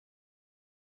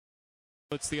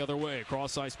It's the other way.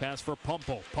 Cross-ice pass for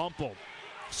Pumple. Pumple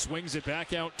swings it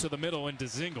back out to the middle into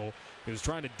Zingle. He was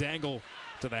trying to dangle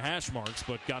to the hash marks,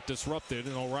 but got disrupted.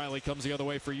 And O'Reilly comes the other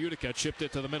way for Utica. Chipped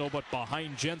it to the middle, but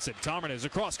behind Jensen. Tomarnes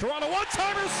across. Corrado,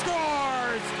 one-timer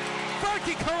scores!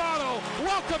 Frankie Corrado,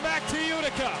 welcome back to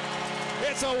Utica.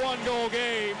 It's a one-goal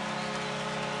game.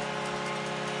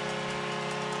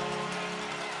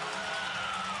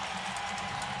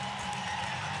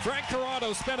 Frank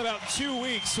Corrado spent about 2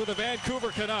 weeks with the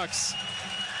Vancouver Canucks.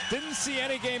 Didn't see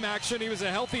any game action. He was a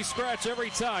healthy scratch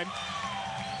every time.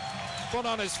 But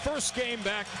on his first game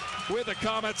back with the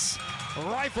Comets,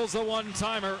 rifles the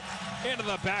one-timer into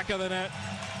the back of the net.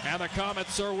 And the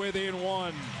Comets are within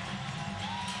one.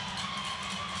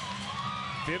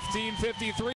 15:53.